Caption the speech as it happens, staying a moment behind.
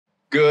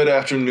Good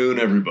afternoon,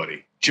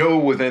 everybody. Joe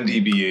with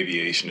NDB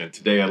Aviation, and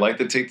today I'd like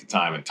to take the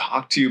time and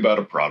talk to you about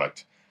a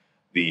product,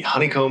 the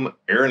Honeycomb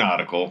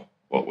Aeronautical,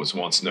 what was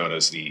once known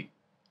as the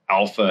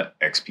Alpha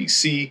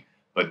XPC,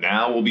 but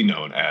now will be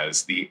known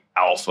as the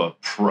Alpha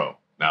Pro.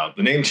 Now,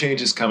 the name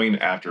change is coming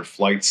after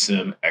Flight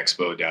Sim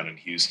Expo down in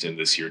Houston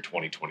this year,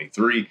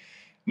 2023.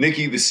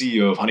 Nikki, the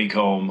CEO of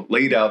Honeycomb,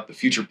 laid out the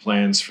future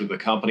plans for the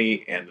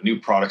company and the new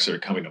products that are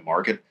coming to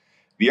market.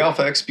 The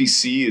Alpha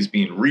XPC is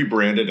being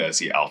rebranded as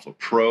the Alpha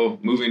Pro.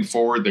 Moving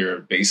forward,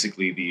 they're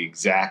basically the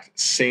exact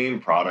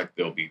same product.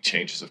 There'll be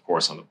changes, of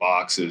course, on the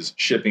boxes,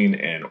 shipping,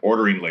 and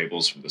ordering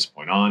labels from this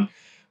point on.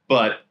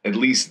 But at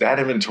least that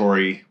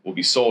inventory will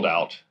be sold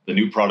out. The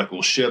new product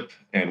will ship,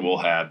 and we'll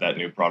have that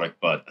new product.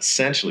 But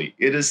essentially,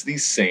 it is the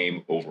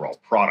same overall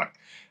product.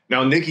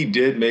 Now, Nikki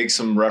did make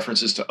some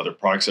references to other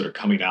products that are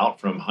coming out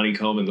from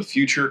Honeycomb in the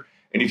future.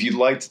 And if you'd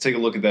like to take a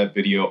look at that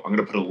video, I'm going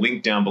to put a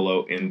link down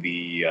below in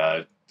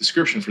the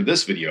description for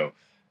this video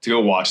to go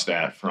watch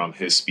that from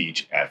his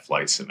speech at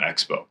Flight Sim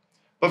Expo.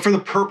 But for the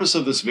purpose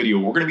of this video,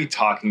 we're going to be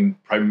talking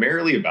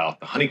primarily about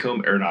the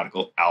Honeycomb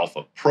Aeronautical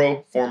Alpha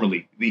Pro,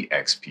 formerly the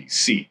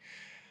XPC.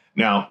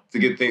 Now, to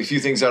get a few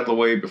things out of the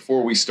way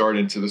before we start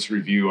into this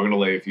review, I'm going to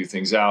lay a few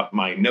things out.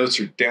 My notes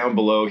are down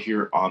below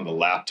here on the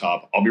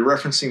laptop. I'll be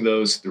referencing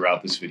those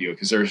throughout this video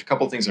because there's a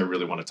couple things I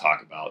really want to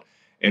talk about.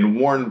 And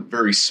one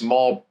very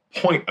small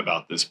point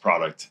about this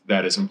product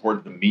that is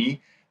important to me,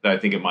 that I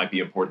think it might be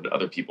important to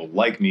other people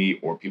like me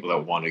or people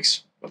that want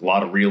a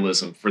lot of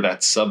realism for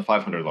that sub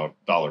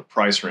 $500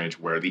 price range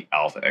where the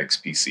Alpha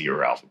XPC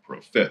or Alpha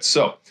Pro fits.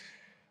 So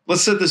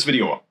let's set this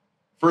video up.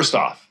 First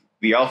off,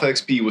 the Alpha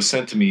XP was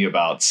sent to me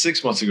about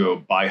 6 months ago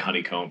by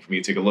Honeycomb for me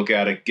to take a look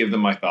at it, give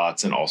them my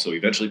thoughts, and also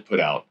eventually put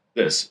out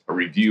a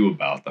review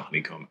about the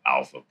Honeycomb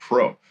Alpha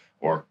Pro,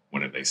 or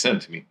when they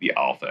sent to me, the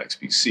Alpha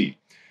XPC.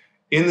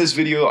 In this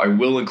video, I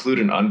will include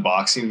an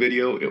unboxing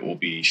video. It will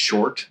be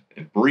short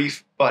and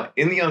brief, but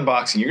in the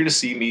unboxing, you're going to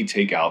see me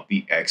take out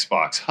the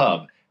Xbox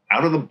hub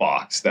out of the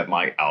box that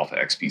my Alpha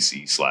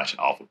XPC /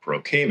 Alpha Pro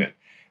came in.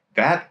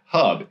 That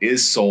hub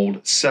is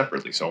sold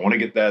separately, so I want to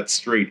get that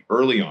straight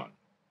early on.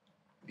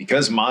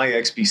 Because my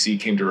XPC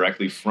came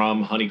directly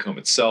from Honeycomb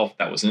itself,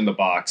 that was in the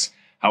box.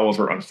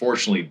 However,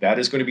 unfortunately, that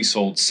is going to be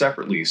sold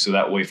separately, so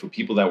that way for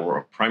people that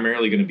were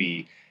primarily going to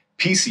be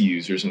PC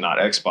users and not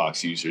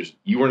Xbox users,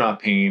 you are not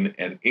paying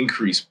an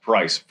increased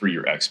price for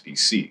your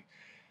XPC.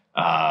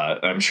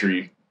 I'm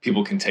sure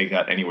people can take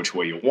that any which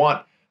way you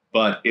want,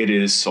 but it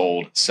is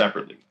sold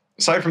separately.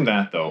 Aside from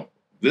that, though,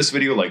 this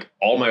video, like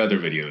all my other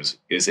videos,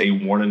 is a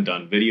one and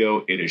done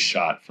video. It is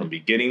shot from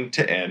beginning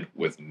to end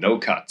with no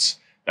cuts.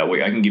 That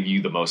way I can give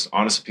you the most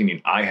honest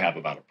opinion I have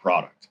about a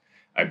product.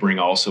 I bring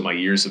also my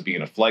years of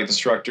being a flight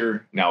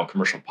instructor, now a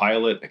commercial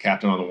pilot, a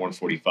captain on the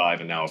 145,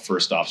 and now a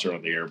first officer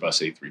on the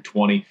Airbus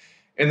A320.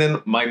 And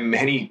then my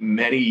many,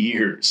 many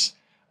years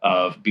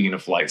of being a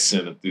flight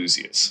sim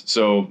enthusiast.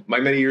 So my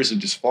many years of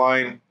just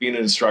flying, being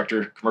an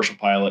instructor, commercial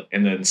pilot,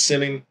 and then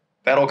simming,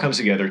 that all comes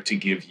together to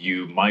give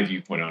you my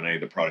viewpoint on any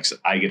of the products that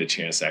I get a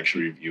chance to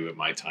actually review in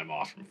my time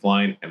off from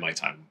flying and my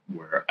time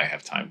where I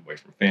have time away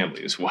from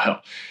family as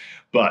well.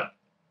 But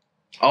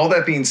all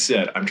that being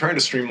said, I'm trying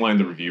to streamline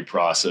the review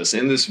process.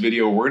 In this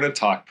video, we're going to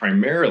talk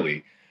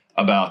primarily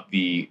about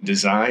the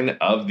design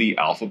of the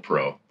Alpha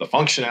Pro, the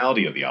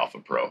functionality of the Alpha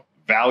Pro,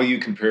 value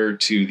compared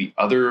to the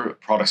other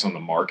products on the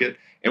market.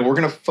 And we're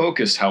going to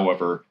focus,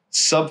 however,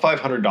 sub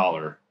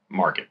 $500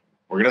 market.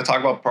 We're going to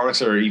talk about products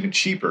that are even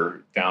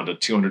cheaper, down to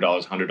 $200,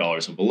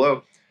 $100 and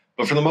below.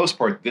 But for the most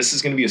part, this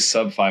is going to be a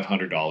sub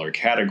 $500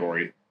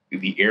 category,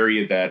 the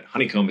area that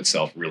Honeycomb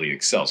itself really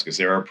excels, because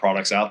there are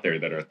products out there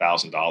that are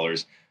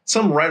 $1,000,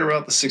 some right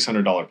around the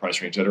 $600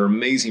 price range that are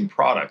amazing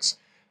products.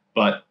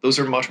 But those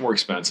are much more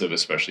expensive,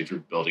 especially if you're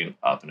building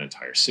up an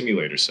entire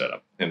simulator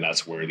setup. And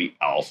that's where the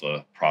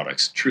Alpha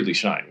products truly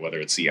shine, whether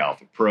it's the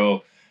Alpha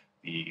Pro,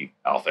 the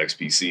Alpha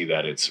XPC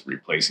that it's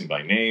replacing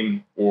by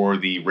name, or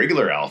the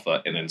regular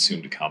Alpha, and then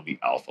soon to come the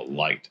Alpha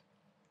Lite.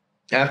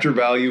 After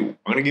value,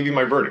 I'm going to give you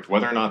my verdict,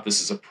 whether or not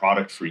this is a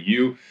product for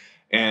you.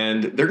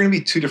 And there are going to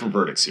be two different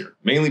verdicts here,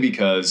 mainly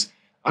because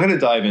I'm going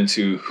to dive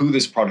into who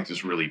this product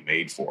is really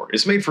made for.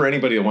 It's made for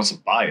anybody that wants to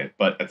buy it,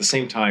 but at the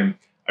same time,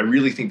 I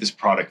really think this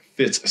product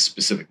fits a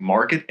specific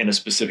market and a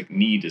specific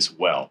need as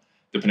well,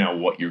 depending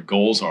on what your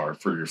goals are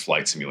for your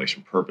flight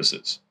simulation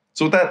purposes.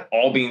 So with that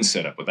all being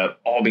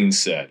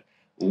said,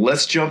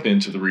 let's jump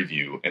into the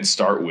review and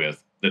start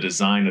with the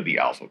design of the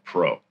Alpha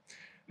Pro.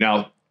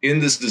 Now, in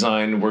this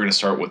design, we're going to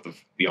start with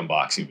the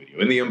unboxing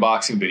video. In the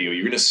unboxing video,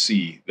 you're going to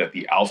see that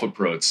the Alpha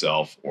Pro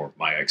itself, or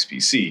my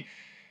XPC,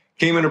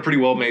 came in a pretty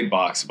well-made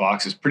box. The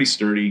box is pretty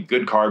sturdy,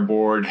 good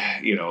cardboard.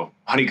 You know,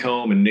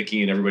 Honeycomb and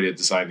Nikki and everybody that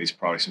designed these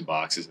products and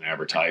boxes and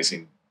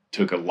advertising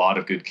took a lot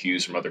of good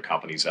cues from other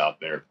companies out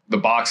there. The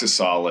box is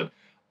solid.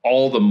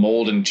 All the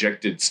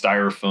mold-injected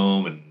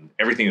styrofoam and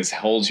everything that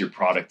holds your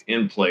product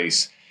in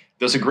place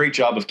does a great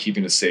job of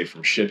keeping it safe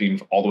from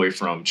shipping all the way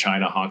from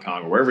China, Hong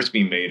Kong, or wherever it's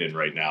being made in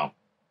right now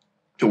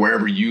to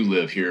wherever you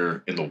live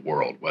here in the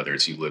world, whether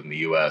it's you live in the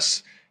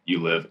US, you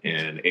live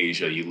in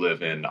Asia, you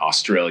live in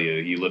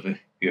Australia, you live in,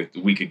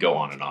 we could go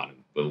on and on in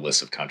the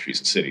list of countries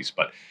and cities,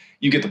 but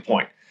you get the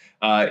point.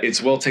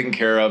 It's well taken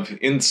care of.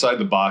 Inside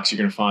the box, you're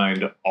going to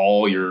find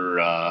all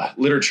your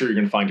literature. You're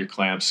going to find your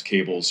clamps,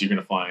 cables. You're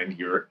going to find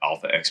your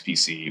Alpha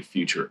XPC,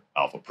 future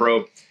Alpha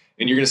Pro.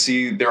 And you're going to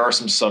see there are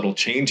some subtle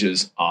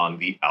changes on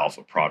the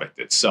Alpha product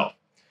itself.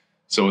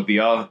 So with the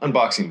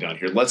unboxing done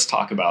here, let's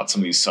talk about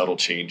some of these subtle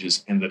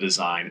changes in the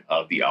design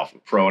of the Alpha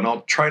Pro. And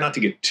I'll try not to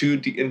get too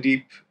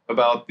deep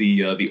about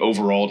the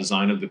overall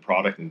design of the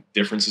product and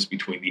differences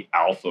between the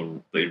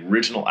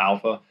original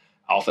Alpha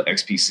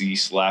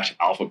XPC /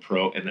 Alpha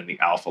Pro, and then the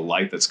Alpha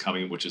Lite that's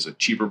coming, which is a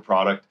cheaper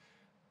product,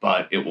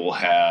 but it will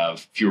have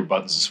fewer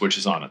buttons and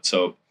switches on it.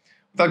 So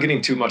without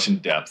getting too much in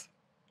depth,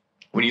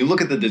 when you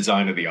look at the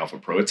design of the Alpha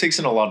Pro, it takes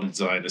in a lot of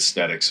design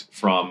aesthetics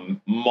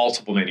from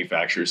multiple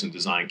manufacturers and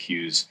design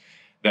cues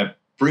that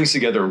brings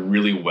together a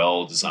really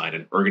well-designed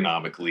and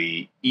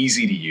ergonomically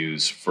easy to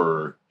use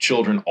for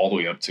children all the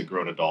way up to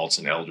grown adults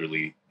and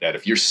elderly, that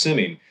if you're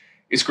simming,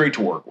 it's great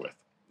to work with.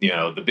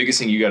 The biggest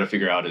thing you got to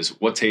figure out is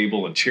what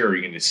table and chair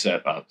you're going to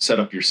set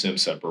up your sim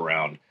setup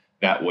around.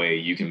 That way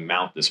you can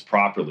mount this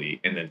properly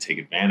and then take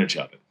advantage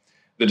of it.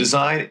 The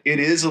design, it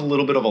is a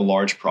little bit of a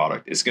large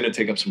product. It's going to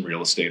take up some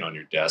real estate on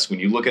your desk. When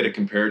you look at it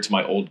compared to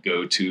my old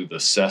go-to, the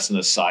Cessna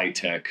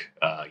SciTech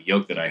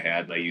yoke that I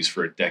had and I used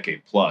for a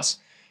decade plus,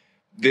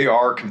 they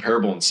are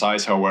comparable in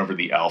size. However,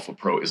 the Alpha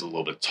Pro is a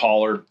little bit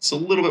taller. It's a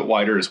little bit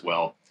wider as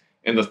well.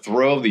 And the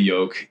throw of the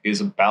yoke is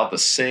about the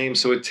same.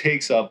 So it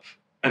takes up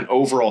an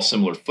overall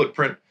similar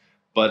footprint,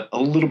 but a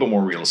little bit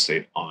more real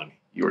estate on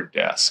your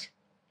desk.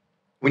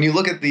 When you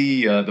look at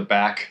the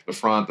back, the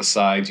front, the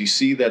sides, you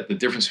see that the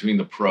difference between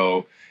the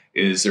Pro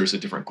is there's a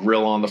different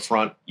grill on the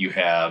front. You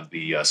have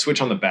the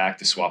switch on the back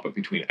to swap it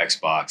between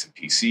Xbox and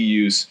PC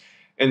use.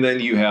 And then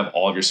you have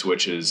all of your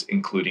switches,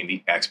 including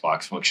the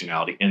Xbox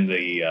functionality and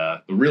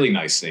the really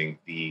nice thing,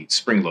 the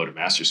spring-loaded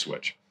master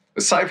switch.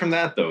 Aside from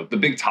that, though, the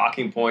big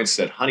talking points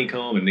that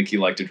Honeycomb and Nikki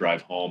like to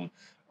drive home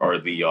are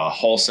the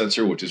Hall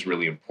sensor, which is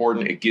really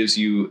important. It gives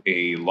you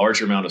a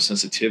larger amount of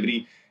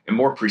sensitivity and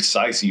more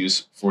precise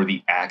use for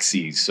the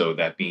axes, so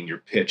that being your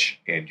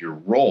pitch and your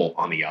roll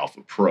on the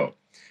Alpha Pro.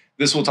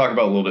 This we'll talk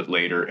about a little bit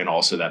later, and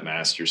also that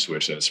master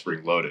switch that is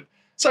spring-loaded.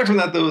 Aside from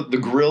that, though, the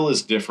grill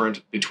is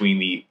different between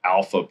the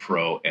Alpha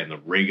Pro and the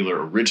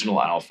regular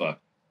original Alpha.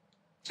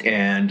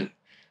 And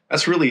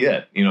that's really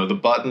it. The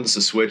buttons,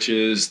 the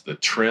switches, the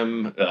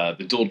trim,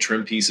 the dual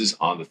trim pieces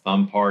on the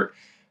thumb part,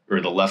 or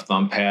the left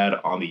thumb pad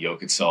on the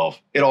yoke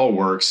itself, it all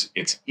works.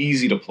 It's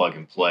easy to plug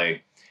and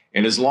play.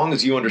 And as long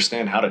as you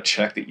understand how to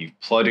check that you've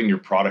plugged in your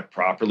product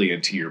properly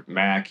into your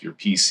Mac, your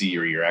PC,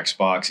 or your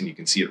Xbox, and you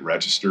can see it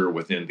register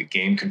within the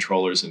game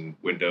controllers in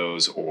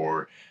Windows,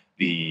 or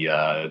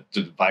the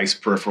device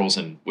peripherals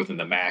and within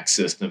the Mac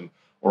system,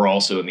 or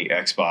also in the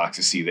Xbox,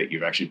 to see that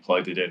you've actually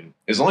plugged it in.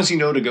 As long as you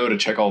know to go to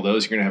check all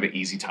those, you're going to have an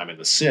easy time in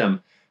the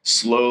sim.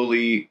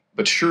 Slowly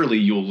but surely,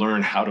 you'll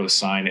learn how to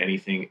assign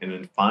anything and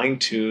then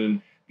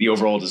fine-tune the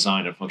overall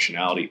design and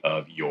functionality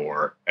of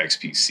your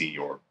XPC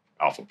or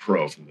Alpha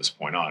Pro from this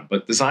point on.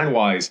 But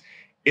design-wise,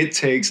 it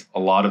takes a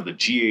lot of the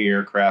GA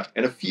aircraft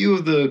and a few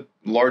of the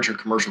larger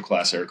commercial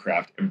class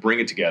aircraft and bring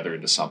it together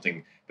into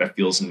something that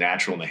feels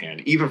natural in the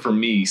hand. Even for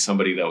me,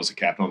 somebody that was a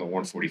captain on the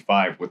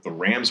 145 with the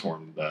ram's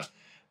horn,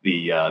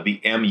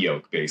 the M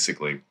yoke,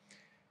 basically,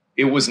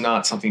 it was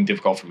not something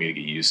difficult for me to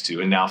get used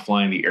to. And now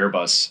flying the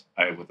Airbus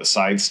with the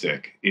side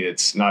stick,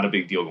 it's not a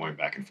big deal going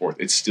back and forth.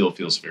 It still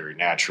feels very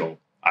natural.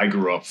 I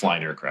grew up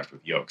flying aircraft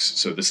with yokes,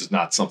 so this is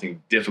not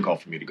something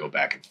difficult for me to go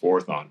back and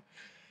forth on.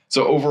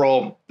 So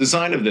overall,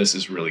 design of this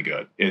is really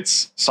good.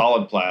 It's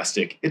solid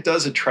plastic. It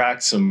does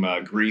attract some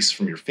grease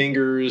from your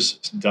fingers,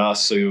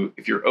 dust. So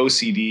if you're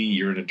OCD,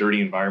 you're in a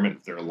dirty environment,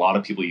 if there are a lot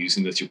of people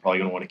using this, you're probably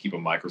going to want to keep a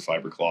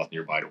microfiber cloth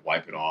nearby to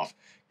wipe it off,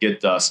 get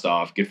dust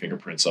off, get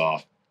fingerprints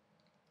off.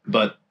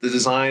 But the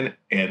design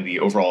and the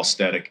overall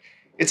aesthetic,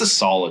 it's a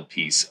solid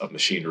piece of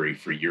machinery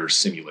for your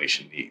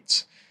simulation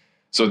needs.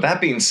 So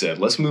that being said,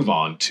 let's move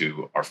on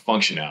to our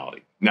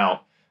functionality.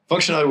 Now,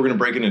 functionality, we're going to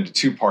break it into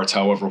two parts.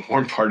 However,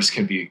 one part is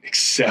going to be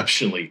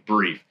exceptionally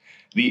brief.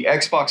 The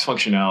Xbox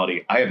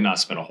functionality, I have not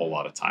spent a whole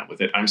lot of time with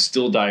it. I'm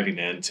still diving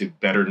in to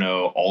better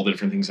know all the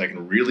different things I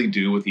can really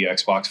do with the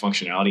Xbox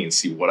functionality and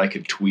see what I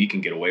can tweak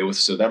and get away with.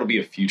 So that'll be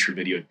a future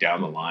video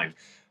down the line.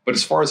 But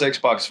as far as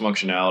Xbox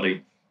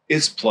functionality,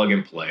 it's plug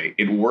and play.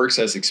 It works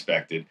as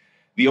expected.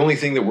 The only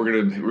thing that we're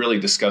going to really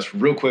discuss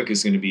real quick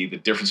is going to be the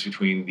difference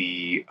between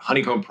the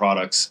Honeycomb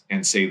products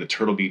and, say, the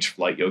Turtle Beach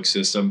flight yoke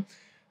system.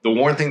 The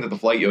one thing that the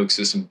flight yoke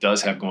system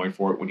does have going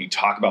for it, when you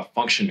talk about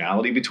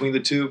functionality between the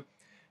two,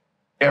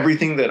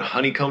 everything that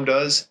Honeycomb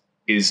does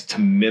is to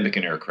mimic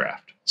an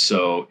aircraft.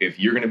 So if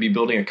you're going to be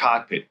building a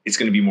cockpit, it's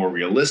going to be more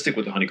realistic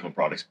with the Honeycomb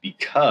products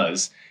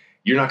because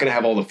you're not going to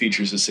have all the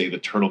features that, say, the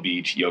Turtle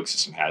Beach yoke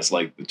system has.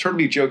 Like the Turtle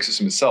Beach yoke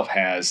system itself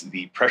has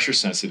the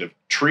pressure-sensitive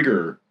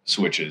trigger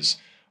switches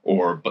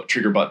or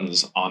trigger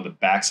buttons on the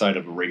backside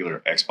of a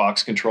regular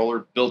Xbox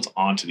controller built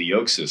onto the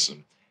yoke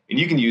system. And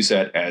you can use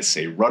that as,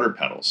 say, rudder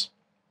pedals.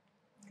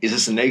 Is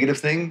this a negative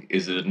thing?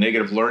 Is it a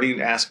negative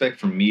learning aspect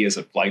for me as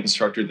a flight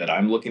instructor that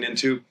I'm looking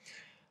into?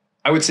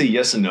 I would say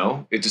yes and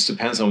no. It just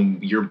depends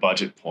on your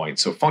budget point.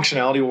 So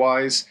functionality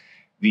wise,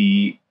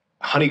 the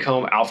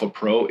Honeycomb Alpha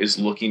Pro is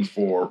looking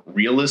for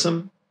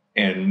realism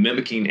and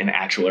mimicking an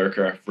actual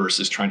aircraft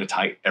versus trying to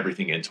tie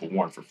everything into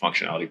one for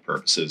functionality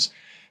purposes.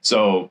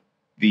 So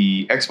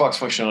the Xbox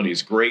functionality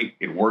is great.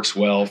 It works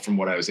well from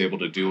what I was able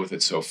to do with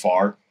it so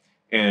far.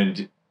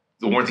 And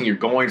the one thing you're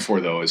going for,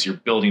 though, is you're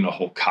building a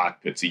whole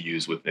cockpit to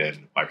use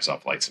within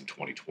Microsoft Flight Sim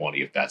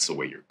 2020 if that's the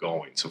way you're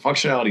going. So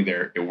functionality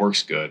there, it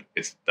works good.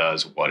 It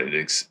does what it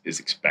is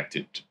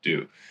expected to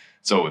do.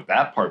 So with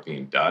that part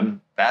being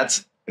done,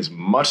 that's as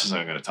much as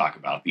I'm going to talk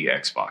about the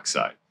Xbox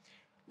side.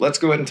 Let's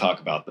go ahead and talk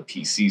about the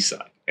PC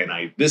side.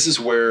 And this is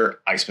where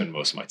I spend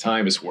most of my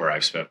time. It's where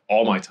I've spent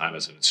all my time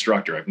as an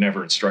instructor. I've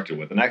never instructed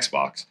with an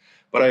Xbox,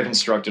 but I've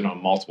instructed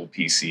on multiple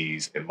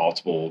PCs and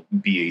multiple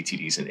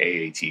BATDs and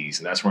AATs,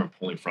 and that's where I'm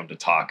pulling from to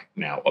talk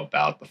now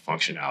about the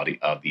functionality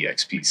of the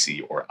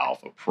XPC or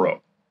Alpha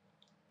Pro.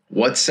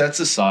 What sets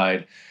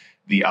aside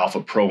the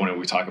Alpha Pro when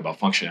we talk about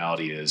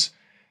functionality is,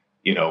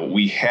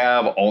 we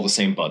have all the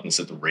same buttons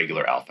that the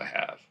regular Alpha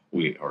has.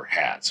 We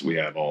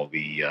have all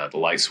the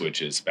light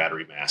switches,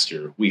 battery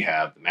master. We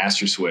have the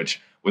master switch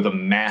with a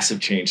massive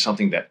change.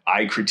 Something that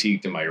I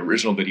critiqued in my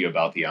original video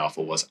about the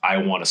Alpha was I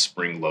want a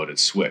spring-loaded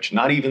switch.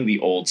 Not even the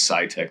old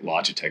Sci-Tech,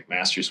 Logitech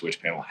master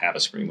switch panel have a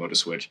spring-loaded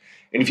switch.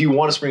 And if you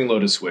want a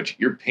spring-loaded switch,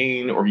 you're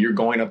paying or you're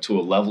going up to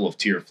a level of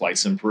tier flight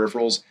sim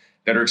peripherals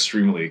that are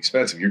extremely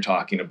expensive. You're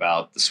talking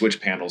about the switch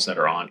panels that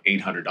are on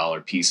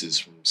 $800 pieces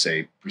from,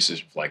 say,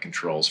 Precision Flight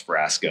Controls,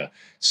 Frasca,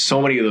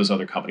 so many of those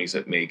other companies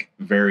that make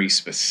very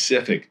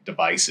specific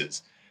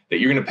devices that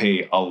you're going to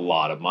pay a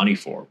lot of money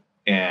for.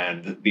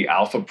 And the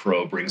Alpha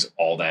Pro brings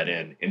all that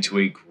into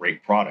a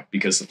great product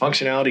because the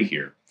functionality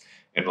here,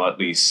 and let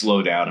me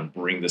slow down and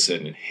bring this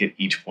in and hit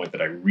each point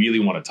that I really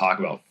want to talk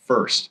about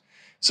first.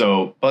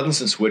 So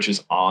buttons and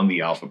switches on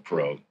the Alpha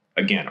Pro,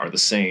 again, are the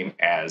same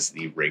as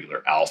the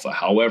regular Alpha.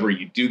 However,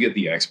 you do get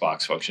the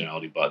Xbox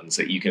functionality buttons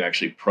that you can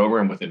actually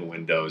program within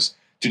Windows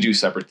to do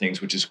separate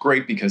things, which is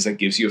great because that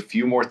gives you a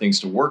few more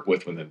things to work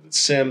with within the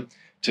sim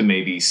to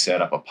maybe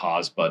set up a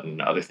pause button,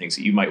 other things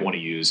that you might want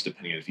to use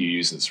depending on if you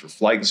use this for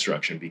flight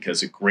instruction. Because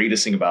the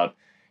greatest thing about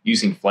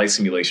using flight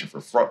simulation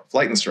for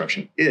flight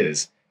instruction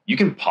is you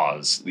can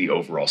pause the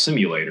overall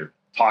simulator,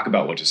 talk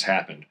about what just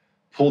happened,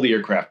 pull the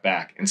aircraft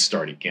back, and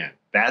start again.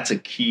 That's a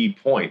key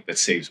point that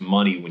saves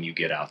money when you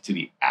get out to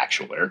the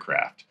actual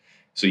aircraft.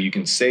 So you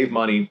can save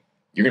money.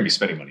 You're going to be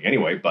spending money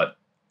anyway, but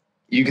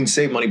you can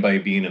save money by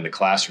being in the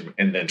classroom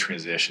and then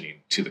transitioning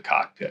to the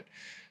cockpit.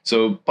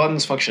 So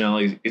buttons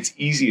functionality, it's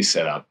easy to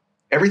set up.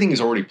 Everything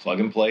is already plug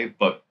and play,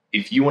 but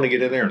if you want to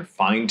get in there and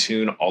fine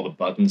tune all the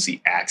buttons,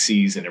 the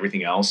axes and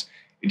everything else,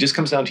 it just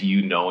comes down to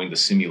you knowing the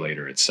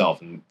simulator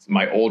itself. And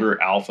my older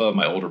Alpha,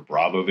 my older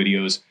Bravo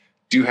videos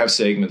do have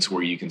segments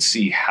where you can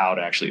see how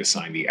to actually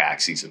assign the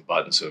axes and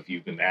buttons. So if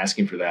you've been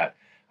asking for that,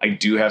 I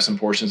do have some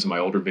portions of my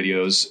older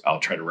videos. I'll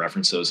try to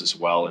reference those as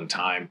well in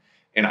time.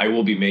 And I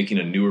will be making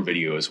a newer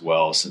video as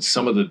well, since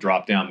some of the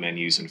drop-down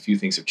menus and a few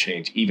things have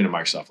changed, even in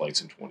Microsoft Flight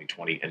Sim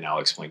 2020 and now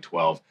Explain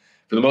 12.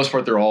 For the most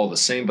part, they're all the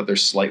same, but they're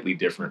slightly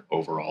different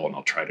overall. And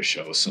I'll try to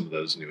show some of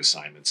those new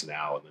assignments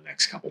now in the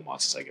next couple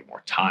months as I get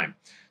more time.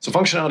 So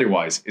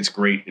functionality-wise, it's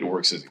great. It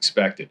works as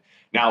expected.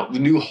 Now, the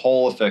new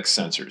Hall effect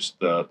sensors.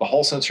 The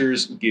Hall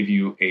sensors give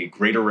you a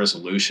greater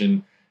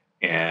resolution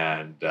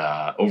and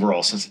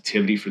overall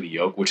sensitivity for the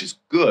yoke, which is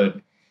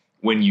good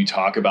when you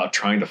talk about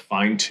trying to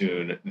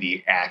fine-tune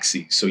the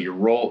axes, so your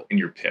roll and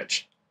your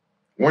pitch.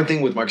 One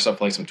thing with Microsoft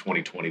Flight Sim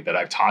 2020 that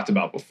I've talked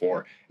about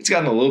before, it's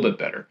gotten a little bit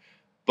better.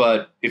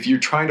 But if you're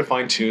trying to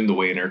fine-tune the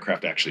way an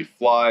aircraft actually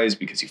flies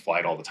because you fly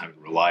it all the time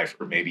in real life,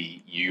 or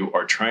maybe you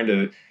are trying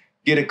to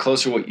get it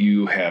closer to what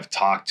you have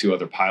talked to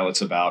other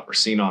pilots about or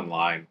seen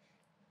online,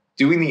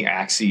 doing the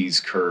axes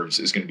curves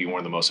is going to be one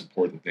of the most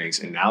important things.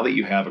 And now that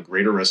you have a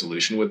greater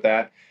resolution with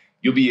that,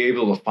 you'll be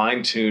able to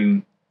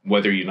fine-tune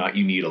whether or not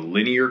you need a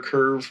linear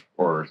curve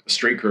or a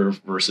straight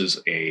curve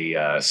versus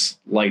a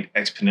slight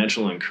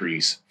exponential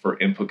increase for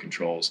input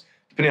controls,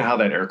 depending on how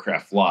that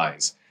aircraft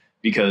flies.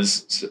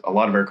 Because a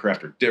lot of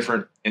aircraft are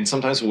different, and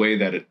sometimes the way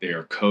that they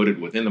are coded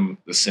within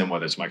the sim,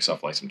 whether it's Microsoft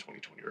Flight Sim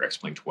 2020 or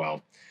X-Plane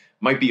 12,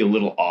 might be a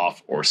little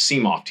off or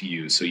seem off to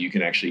you. So you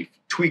can actually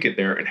tweak it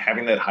there, and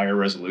having that higher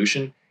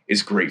resolution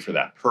is great for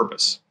that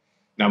purpose.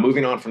 Now,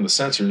 moving on from the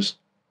sensors,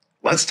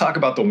 let's talk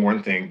about the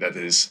one thing that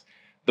is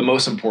the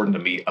most important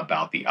to me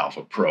about the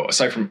Alpha Pro.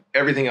 Aside from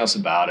everything else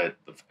about it,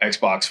 the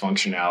Xbox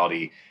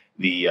functionality,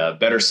 the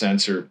better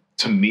sensor,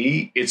 to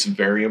me, it's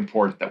very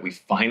important that we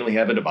finally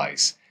have a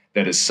device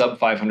that is sub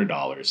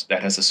 $500,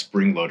 that has a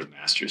spring-loaded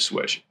master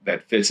switch,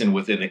 that fits in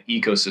within an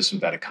ecosystem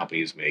that a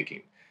company is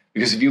making.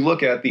 Because if you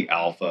look at the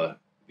Alpha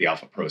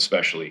Pro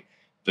especially,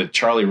 the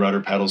Charlie rudder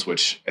pedals,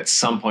 which at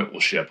some point will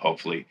ship,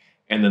 hopefully,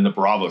 and then the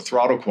Bravo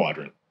throttle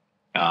quadrant,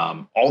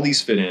 all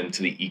these fit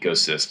into the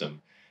ecosystem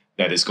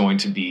that is going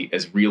to be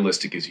as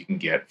realistic as you can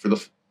get for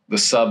the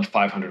sub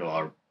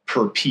 $500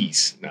 per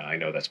piece. Now, I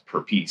know that's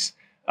per piece,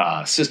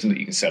 system that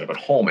you can set up at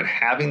home. And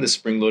having the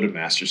spring-loaded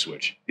master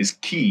switch is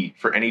key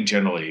for any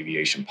general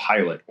aviation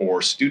pilot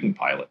or student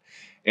pilot.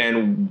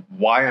 And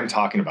why I'm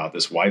talking about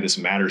this, why this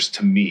matters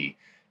to me,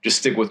 just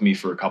stick with me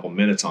for a couple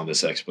minutes on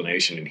this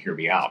explanation and hear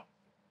me out.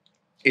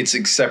 It's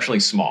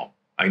exceptionally small.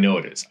 I know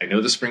it is. I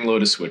know the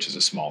spring-loaded switch is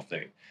a small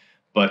thing.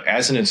 But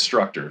as an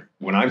instructor,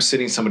 when I'm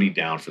sitting somebody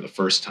down for the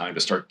first time to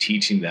start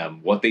teaching them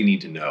what they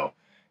need to know,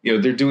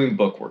 they're doing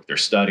book work, they're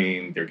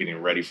studying, they're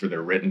getting ready for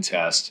their written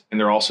test, and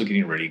they're also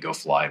getting ready to go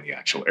fly in the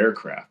actual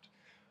aircraft.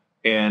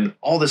 And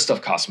all this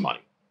stuff costs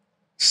money.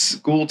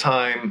 School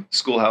time,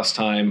 schoolhouse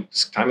time,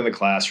 time in the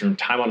classroom,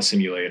 time on a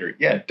simulator,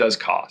 yeah, it does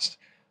cost.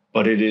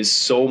 But it is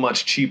so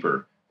much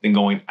cheaper than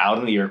going out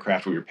in the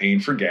aircraft where you're paying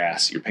for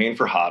gas, you're paying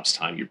for hops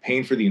time, you're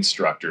paying for the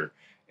instructor.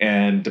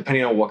 And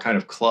depending on what kind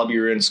of club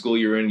you're in, school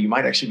you're in, you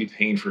might actually be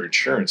paying for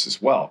insurance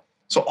as well.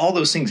 So all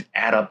those things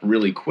add up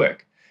really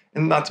quick.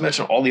 And not to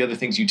mention all the other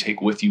things you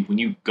take with you when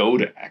you go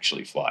to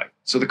actually fly.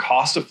 So the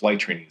cost of flight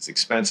training is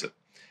expensive.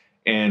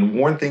 And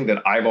one thing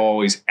that I've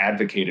always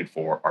advocated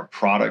for are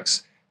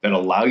products that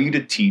allow you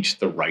to teach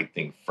the right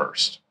thing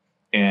first.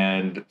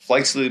 And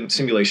flight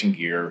simulation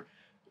gear,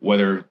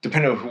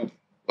 depending on who,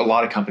 a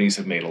lot of companies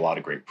have made a lot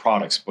of great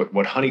products, but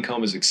what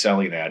Honeycomb is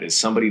excelling at is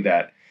somebody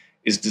that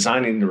is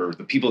designing, or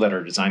the people that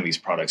are designing these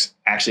products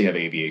actually have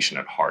aviation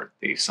at heart.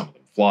 Some of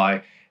them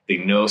fly. They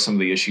know some of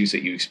the issues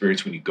that you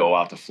experience when you go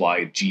out to fly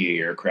a GA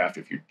aircraft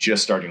if you're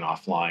just starting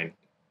off flying.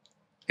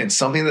 And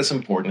something that's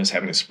important is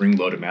having a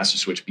spring-loaded master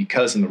switch,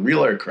 because in the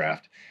real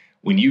aircraft,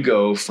 when you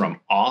go from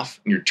off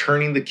and you're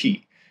turning the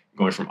key,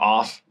 going from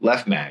off,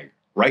 left mag,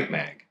 right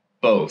mag,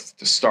 both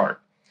to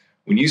start.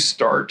 When you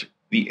start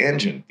the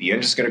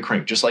engine's going to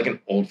crank just like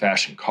an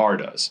old-fashioned car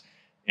does.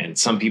 And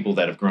some people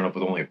that have grown up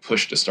with only a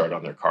push to start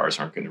on their cars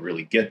aren't going to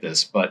really get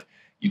this, but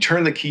you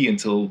turn the key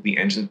until the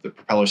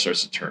propeller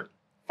starts to turn.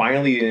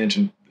 Finally, the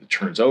engine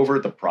turns over,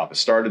 the prop is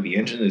started, the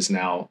engine is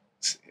now,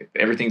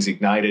 everything's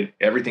ignited,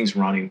 everything's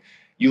running.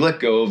 You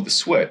let go of the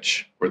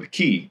switch or the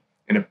key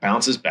and it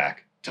bounces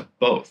back to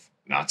both,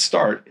 not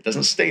start. It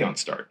doesn't stay on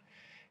start.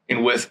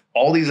 And with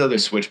all these other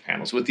switch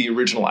panels, with the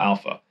original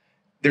Alpha,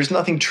 there's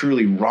nothing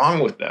truly wrong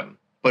with them.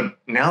 But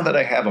now that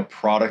I have a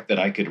product that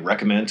I could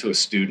recommend to a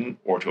student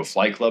or to a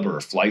flight club or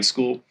a flight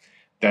school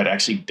that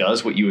actually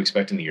does what you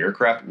expect in the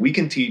aircraft, we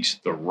can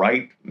teach the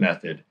right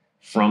method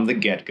from the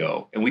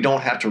get-go, and we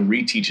don't have to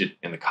reteach it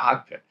in the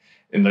cockpit.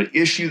 And the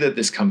issue that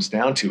this comes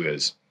down to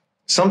is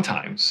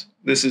sometimes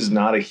this is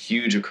not a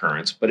huge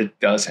occurrence, but it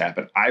does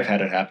happen. I've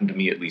had it happen to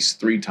me at least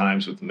 3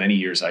 times with the many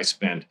years I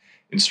spent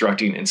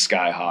instructing in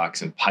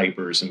Skyhawks and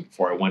Pipers, and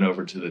before I went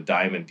over to the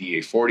Diamond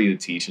DA40 to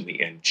teach in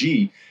the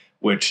NG,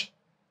 which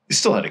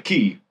still had a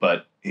key,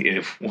 but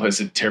it was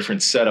a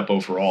different setup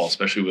overall,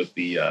 especially with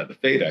the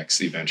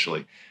FADEX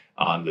eventually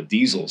on the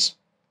diesels.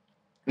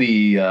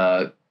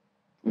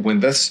 When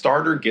the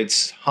starter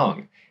gets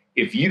hung,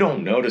 if you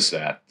don't notice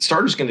that, the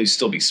starter's going to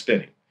still be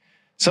spinning.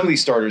 Some of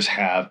these starters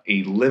have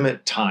a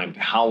limit time to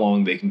how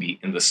long they can be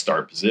in the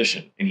start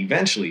position. And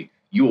eventually,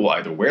 you will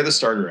either wear the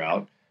starter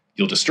out,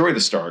 you'll destroy the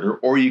starter,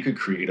 or you could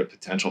create a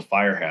potential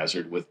fire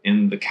hazard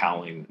within the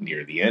cowling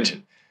near the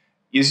engine.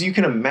 As you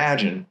can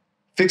imagine,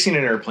 fixing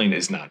an airplane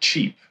is not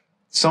cheap.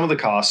 Some of the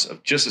costs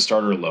of just a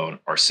starter alone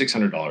are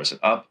 $600 and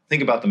up.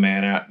 Think about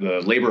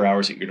the labor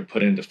hours that you're going to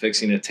put into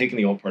fixing it, taking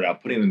the old part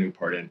out, putting the new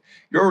part in.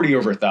 You're already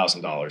over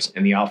 $1,000,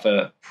 and the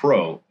Alpha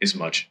Pro is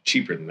much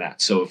cheaper than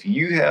that. So if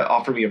you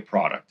offer me a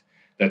product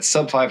that's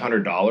sub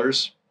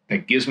 $500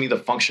 that gives me the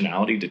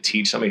functionality to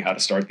teach somebody how to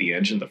start the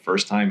engine the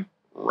first time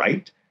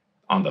right,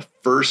 on the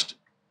first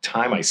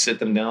time I sit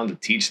them down to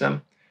teach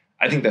them,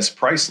 I think that's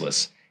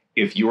priceless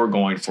if you're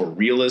going for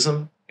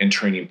realism and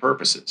training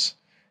purposes.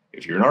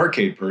 If you're an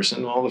arcade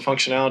person, well, the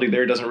functionality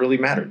there doesn't really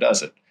matter,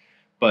 does it?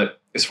 But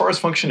as far as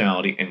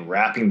functionality and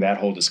wrapping that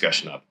whole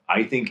discussion up,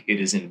 I think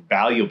it is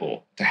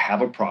invaluable to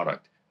have a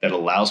product that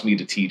allows me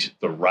to teach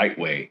the right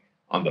way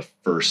on the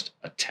first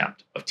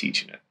attempt of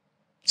teaching it.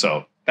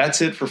 So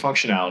that's it for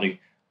functionality.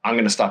 I'm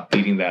going to stop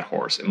beating that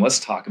horse and let's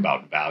talk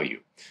about value.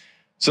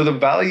 So the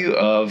value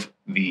of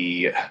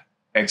the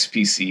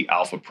XPC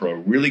Alpha Pro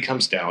really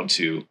comes down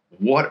to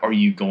what are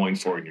you going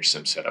for in your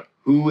sim setup?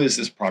 Who is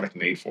this product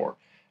made for?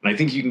 And I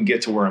think you can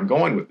get to where I'm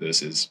going with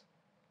this is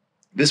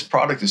this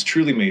product is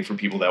truly made for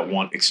people that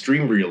want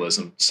extreme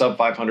realism, sub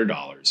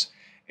 $500,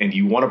 and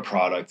you want a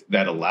product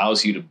that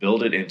allows you to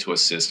build it into a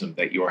system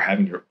that you're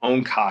having your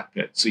own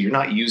cockpit. So you're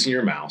not using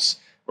your mouse,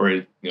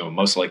 or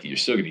most likely you're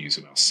still going to use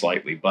a mouse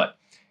slightly, but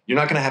you're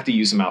not going to have to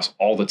use the mouse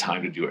all the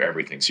time to do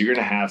everything. So you're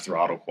going to have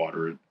throttle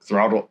quadrant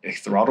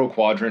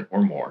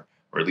or more,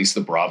 or at least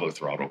the Bravo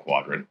throttle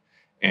quadrant.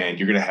 And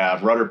you're going to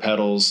have rudder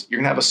pedals. You're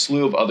going to have a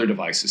slew of other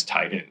devices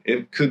tied in.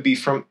 It could be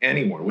from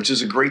anywhere, which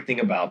is a great thing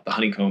about the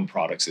Honeycomb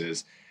products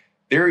is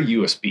they're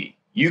USB.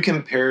 You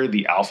can pair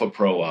the Alpha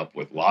Pro up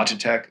with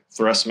Logitech,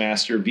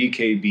 Thrustmaster,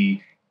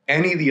 VKB,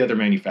 any of the other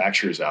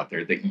manufacturers out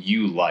there that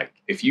you like.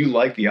 If you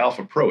like the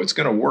Alpha Pro, it's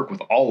going to work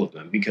with all of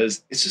them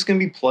because it's just going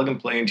to be plug and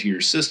play into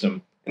your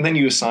system. And then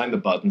you assign the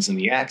buttons and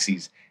the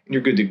axes and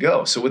you're good to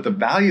go. So with the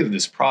value of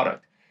this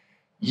product,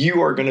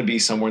 you are going to be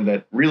someone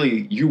that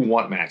really you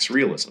want max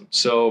realism.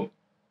 So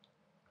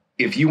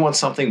if you want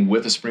something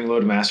with a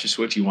spring-loaded master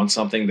switch, you want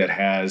something that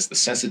has the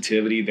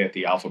sensitivity that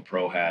the Alpha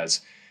Pro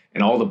has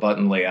and all the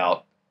button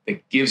layout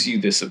that gives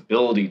you this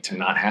ability to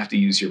not have to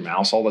use your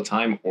mouse all the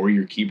time or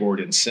your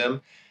keyboard in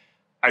sim,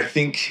 I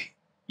think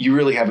you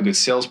really have a good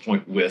sales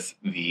point with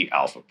the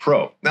Alpha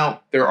Pro.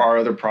 Now, there are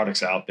other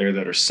products out there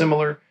that are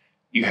similar.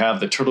 You have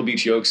the Turtle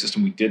Beach yoke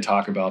system. We did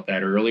talk about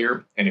that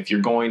earlier. And if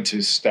you're going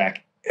to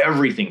stack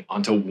everything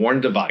onto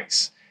one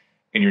device,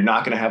 and you're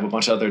not going to have a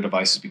bunch of other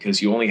devices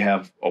because you only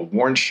have a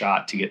one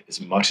shot to get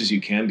as much as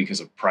you can because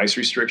of price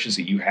restrictions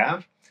that you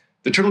have,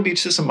 the Turtle Beach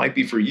system might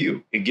be for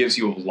you. It gives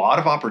you a lot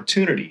of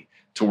opportunity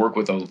to work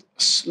with a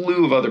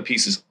slew of other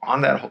pieces on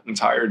that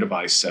entire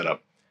device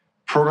setup,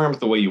 program it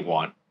the way you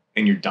want,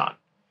 and you're done.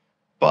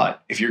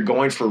 But if you're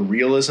going for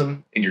realism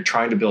and you're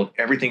trying to build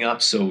everything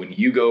up so when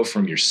you go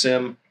from your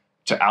sim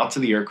to out to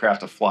the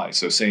aircraft to fly,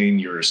 so saying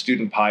you're a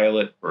student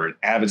pilot or an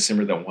avid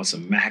simmer that wants a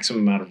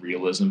maximum amount of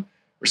realism,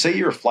 or say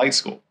you're a flight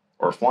school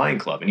or a flying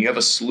club and you have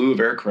a slew of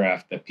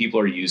aircraft that people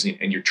are using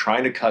and you're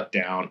trying to cut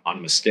down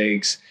on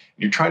mistakes,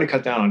 you're trying to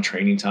cut down on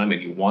training time,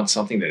 and you want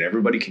something that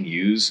everybody can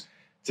use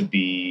to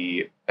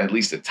be at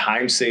least a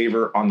time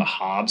saver on the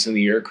hobs in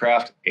the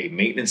aircraft, a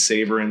maintenance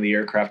saver in the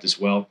aircraft as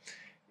well.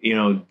 You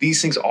know,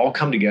 these things all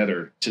come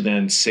together to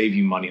then save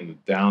you money in the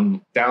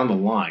down the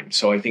line.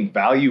 So I think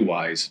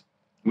value-wise,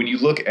 when you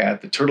look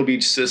at the Turtle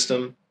Beach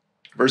system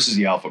versus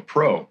the Alpha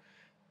Pro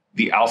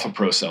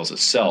sells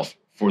itself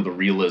for the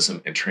realism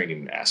and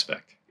training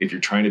aspect. If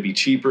you're trying to be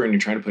cheaper and you're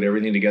trying to put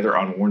everything together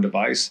on one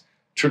device,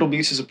 Turtle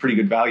Beach is a pretty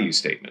good value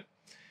statement.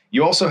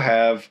 You also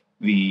have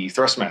the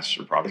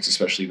Thrustmaster products,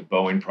 especially the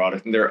Boeing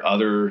product, and there are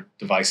other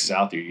devices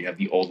out there. You have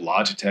the old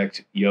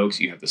Logitech yokes,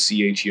 you have the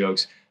CH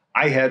yokes.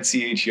 I had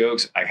CH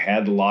yokes. I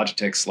had the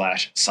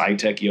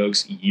Logitech/Sitech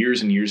yokes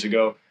years and years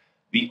ago.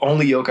 The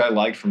only yoke I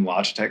liked from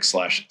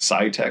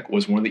Logitech/Sitech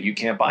was one that you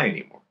can't buy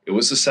anymore. It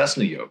was the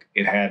Cessna yoke.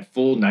 It had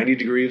full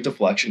 90-degree of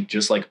deflection,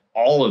 just like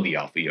all of the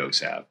Alpha yokes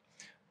have.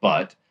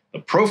 But the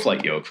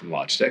ProFlight yoke from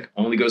Logitech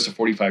only goes to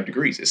 45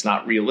 degrees. It's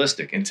not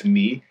realistic. And to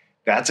me,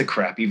 that's a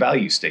crappy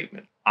value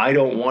statement. I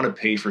don't want to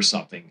pay for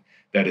something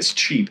that is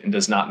cheap and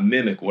does not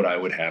mimic what I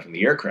would have in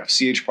the aircraft.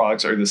 CH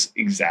products are this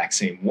exact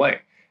same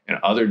way. And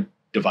other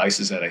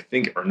devices that I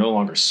think are no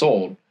longer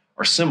sold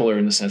are similar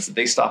in the sense that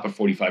they stop at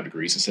 45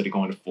 degrees instead of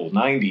going to full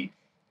 90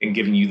 and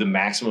giving you the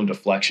maximum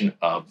deflection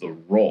of the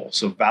roll.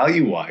 So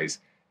value-wise,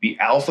 the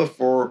Alpha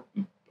for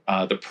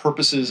the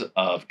purposes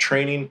of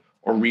training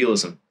or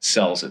realism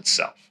sells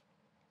itself.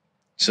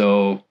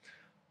 So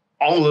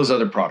all of those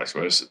other products,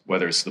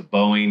 whether it's the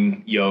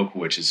Boeing yoke,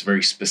 which is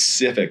very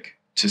specific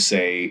to,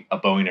 say, a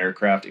Boeing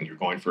aircraft and you're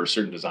going for a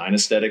certain design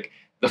aesthetic,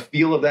 the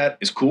feel of that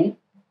is cool,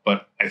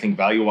 but I think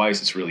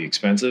value-wise it's really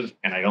expensive,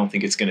 and I don't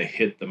think it's going to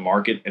hit the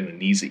market and the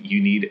needs that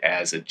you need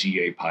as a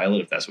GA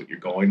pilot if that's what you're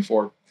going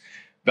for.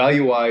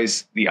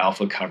 Value-wise, the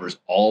Alpha covers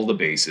all the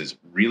bases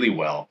really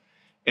well,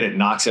 and it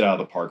knocks it out of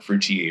the park for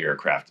GA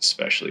aircraft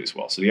especially as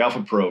well. So the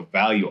Alpha Pro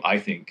value, I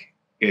think,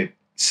 it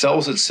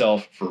sells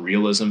itself for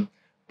realism,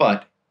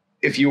 but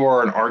if you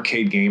are an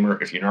arcade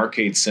gamer, if you're an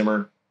arcade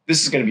simmer,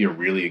 this is going to be a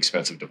really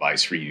expensive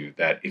device for you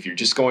that if you're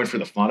just going for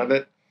the fun of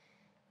it,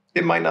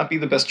 it might not be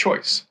the best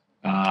choice.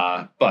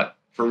 But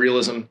for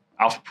realism,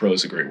 Alpha Pro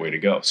is a great way to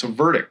go. So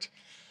verdict.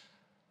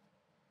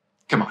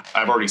 Come on,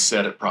 I've already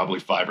said it probably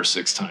 5 or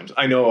 6 times.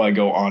 I know I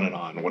go on and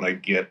on. When I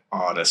get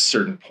on a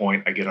certain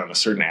point, I get on a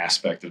certain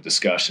aspect of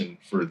discussion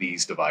for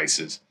these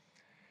devices.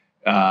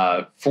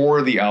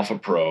 For the Alpha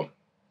Pro,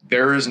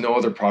 there is no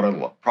other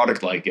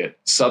product like it,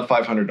 sub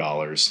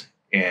 $500,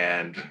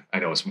 and I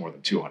know it's more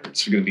than $200.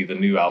 It's going to be the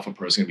new Alpha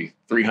Pro is going to be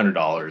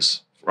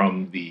 $300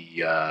 from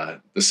the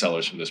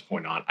sellers from this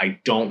point on. I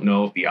don't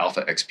know if the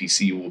Alpha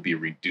XPC will be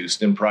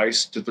reduced in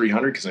price to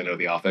 $300 because I know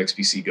the Alpha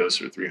XPC goes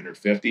for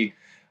 $350.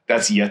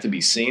 That's yet to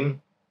be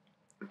seen.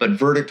 But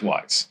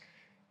verdict-wise,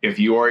 if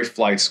you are a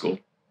flight school,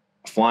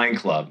 a flying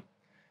club,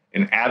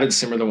 an avid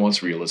simmer that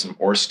wants realism,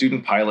 or a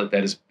student pilot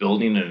that is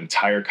building an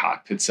entire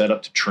cockpit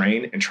setup to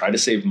train and try to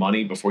save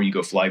money before you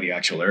go fly the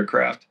actual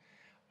aircraft,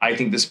 I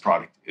think this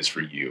product is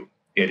for you.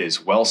 It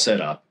is well set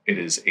up. It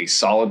is a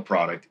solid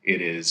product.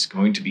 It is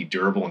going to be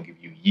durable and give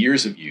you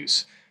years of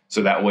use.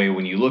 So that way,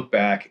 when you look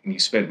back and you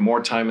spent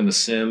more time in the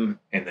sim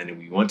and then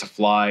when you went to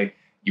fly,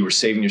 you were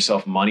saving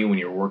yourself money when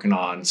you're working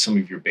on some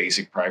of your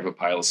basic private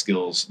pilot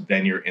skills,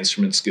 then your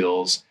instrument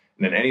skills,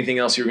 and then anything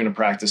else you're going to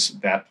practice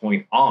at that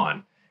point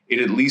on. It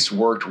at least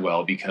worked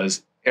well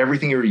because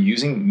everything you're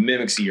using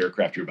mimics the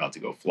aircraft you're about to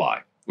go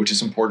fly, which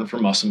is important for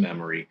muscle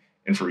memory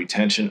and for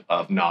retention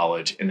of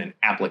knowledge and then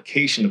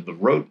application of the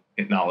rote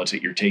knowledge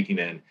that you're taking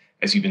in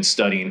as you've been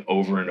studying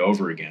over and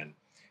over again.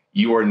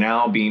 You are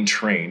now being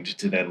trained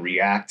to then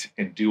react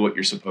and do what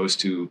you're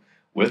supposed to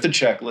with the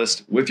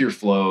checklist, with your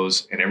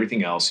flows and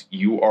everything else.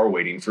 You are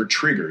waiting for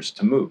triggers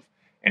to move.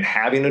 And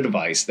having a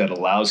device that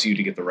allows you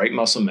to get the right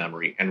muscle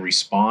memory and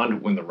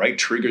respond when the right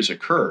triggers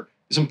occur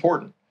is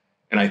important.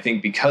 And I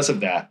think because of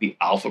that, the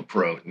Alpha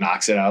Pro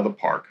knocks it out of the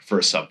park for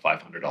a sub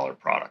 $500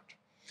 product.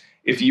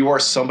 If you are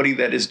somebody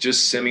that is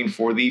just simming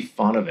for the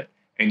fun of it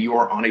and you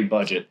are on a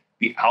budget,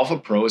 the Alpha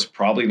Pro is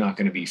probably not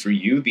going to be for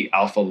you. The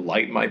Alpha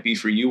Lite might be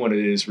for you when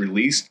it is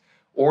released,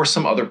 or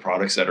some other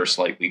products that are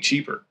slightly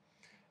cheaper.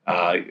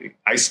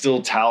 I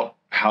still tout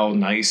how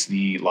nice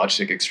the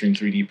Logitech Extreme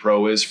 3D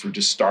Pro is for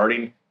just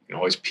starting. You can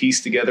always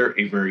piece together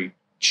a very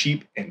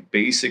cheap and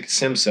basic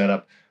sim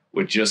setup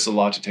with just the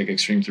Logitech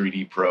Extreme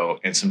 3D Pro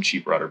and some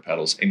cheap rudder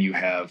pedals, and you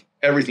have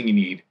everything you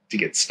need to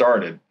get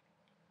started.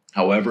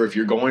 However, if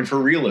you're going for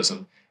realism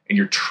and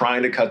you're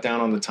trying to cut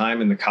down on the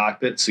time in the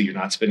cockpit so you're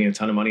not spending a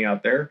ton of money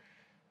out there,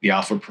 the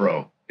Alpha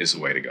Pro is the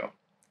way to go.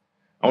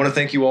 I want to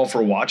thank you all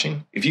for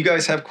watching. If you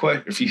guys have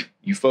if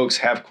you folks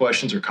have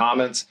questions or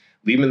comments,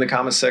 leave them in the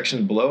comments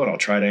section below, and I'll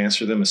try to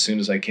answer them as soon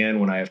as I can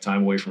when I have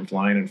time away from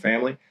flying and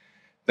family.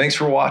 Thanks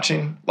for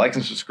watching. Like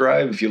and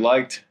subscribe if you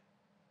liked.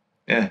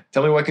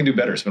 Tell me what I can do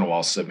better. It's been a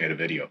while since I've made a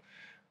video.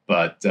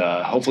 But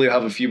hopefully I'll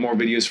have a few more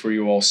videos for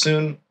you all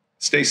soon.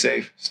 Stay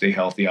safe, stay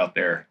healthy out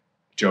there.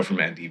 Joe from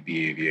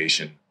NDB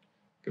Aviation.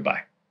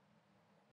 Goodbye.